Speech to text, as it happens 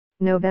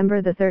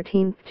November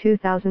 13,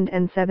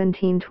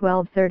 2017,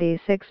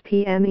 12:36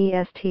 p.m.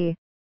 EST.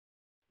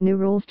 New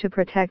rules to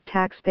protect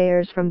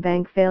taxpayers from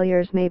bank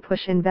failures may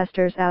push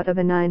investors out of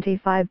a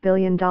 $95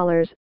 billion,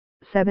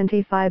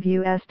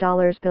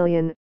 $75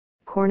 billion,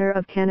 corner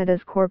of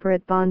Canada's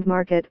corporate bond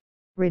market,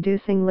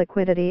 reducing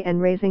liquidity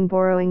and raising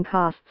borrowing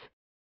costs.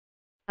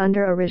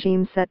 Under a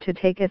regime set to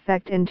take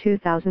effect in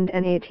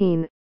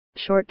 2018,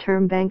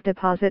 short-term bank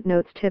deposit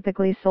notes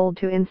typically sold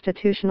to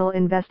institutional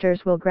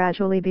investors will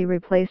gradually be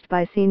replaced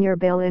by senior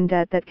bail-in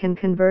debt that can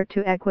convert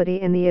to equity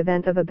in the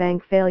event of a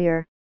bank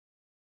failure.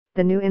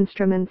 The new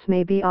instruments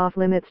may be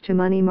off-limits to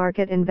money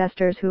market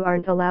investors who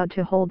aren't allowed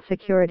to hold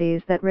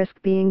securities that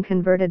risk being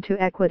converted to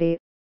equity,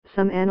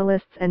 some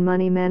analysts and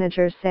money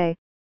managers say.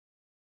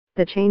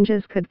 The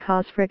changes could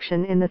cause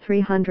friction in the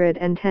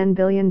 $310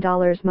 billion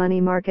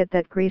money market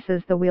that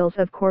greases the wheels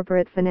of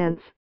corporate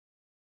finance.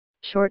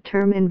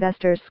 Short-term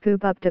investors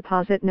scoop up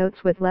deposit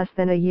notes with less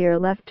than a year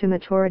left to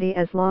maturity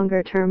as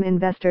longer-term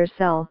investors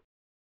sell.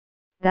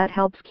 That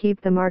helps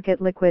keep the market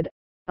liquid,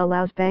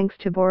 allows banks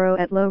to borrow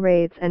at low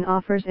rates and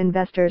offers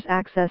investors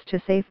access to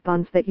safe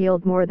bonds that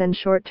yield more than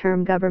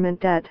short-term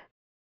government debt.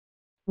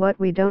 What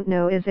we don't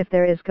know is if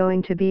there is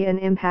going to be an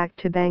impact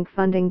to bank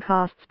funding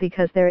costs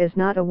because there is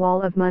not a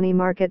wall of money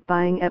market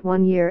buying at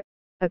 1 year,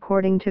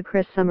 according to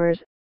Chris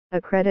Summers, a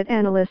credit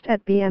analyst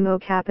at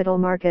BMO Capital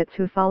Markets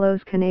who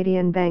follows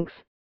Canadian banks.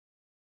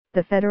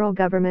 The federal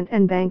government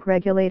and bank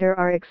regulator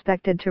are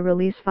expected to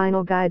release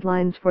final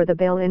guidelines for the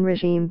bail-in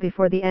regime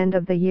before the end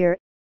of the year,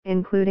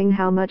 including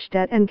how much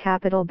debt and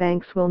capital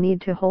banks will need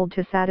to hold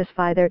to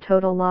satisfy their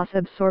total loss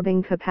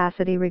absorbing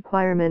capacity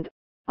requirement,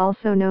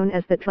 also known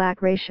as the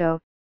TLAC ratio.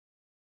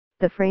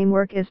 The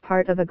framework is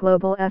part of a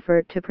global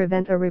effort to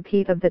prevent a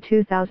repeat of the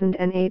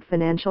 2008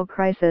 financial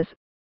crisis,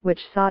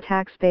 which saw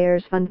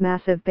taxpayers fund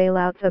massive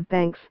bailouts of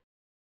banks.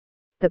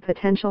 The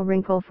potential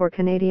wrinkle for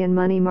Canadian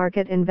money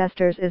market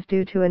investors is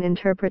due to an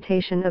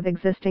interpretation of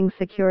existing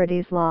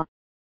securities law.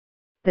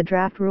 The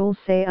draft rules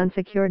say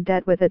unsecured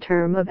debt with a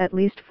term of at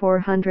least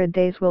 400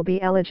 days will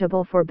be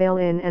eligible for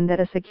bail-in and that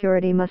a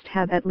security must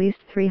have at least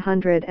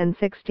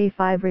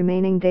 365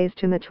 remaining days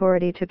to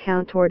maturity to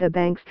count toward a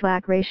bank's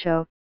TLAC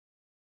ratio.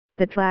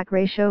 The TLAC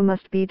ratio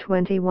must be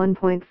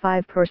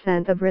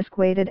 21.5% of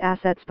risk-weighted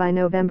assets by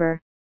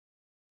November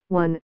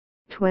 1,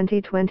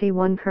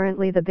 2021.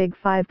 Currently the Big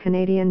Five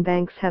Canadian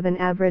banks have an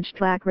average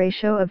TLAC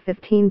ratio of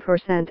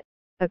 15%,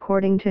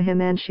 according to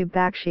Himanshu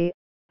Bakshi,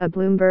 a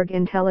Bloomberg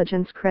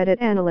Intelligence credit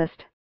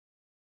analyst.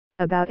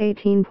 About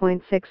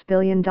 $18.6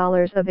 billion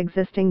of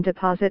existing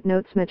deposit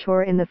notes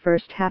mature in the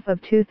first half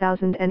of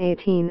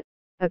 2018,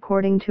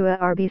 according to a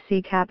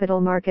RBC Capital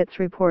Markets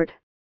report.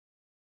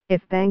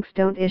 If banks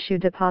don't issue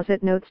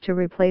deposit notes to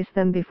replace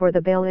them before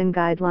the bail-in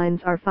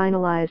guidelines are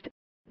finalized,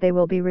 they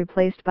will be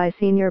replaced by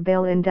senior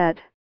bail-in debt.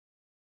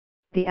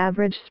 The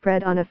average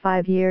spread on a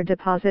 5-year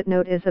deposit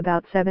note is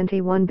about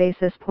 71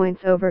 basis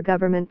points over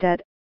government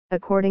debt,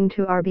 according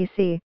to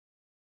RBC.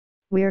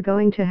 We're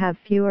going to have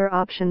fewer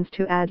options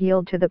to add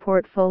yield to the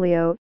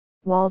portfolio,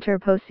 Walter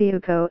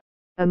Posiuko,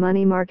 a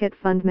money market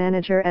fund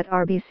manager at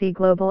RBC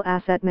Global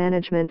Asset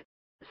Management,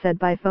 said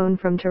by phone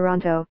from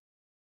Toronto.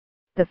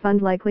 The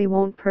fund likely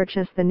won't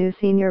purchase the new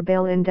senior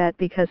bail-in debt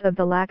because of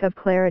the lack of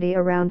clarity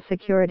around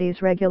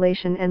securities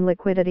regulation and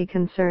liquidity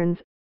concerns,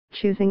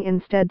 choosing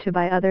instead to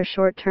buy other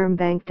short-term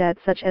bank debt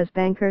such as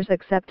bankers'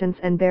 acceptance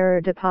and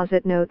bearer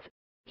deposit notes,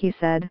 he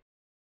said.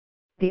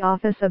 The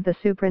Office of the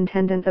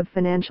Superintendent of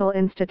Financial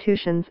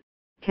Institutions,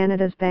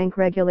 Canada's bank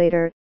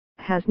regulator,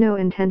 has no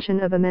intention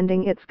of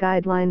amending its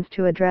guidelines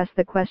to address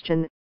the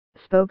question,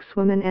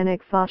 spokeswoman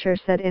Anik Faucher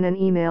said in an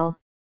email.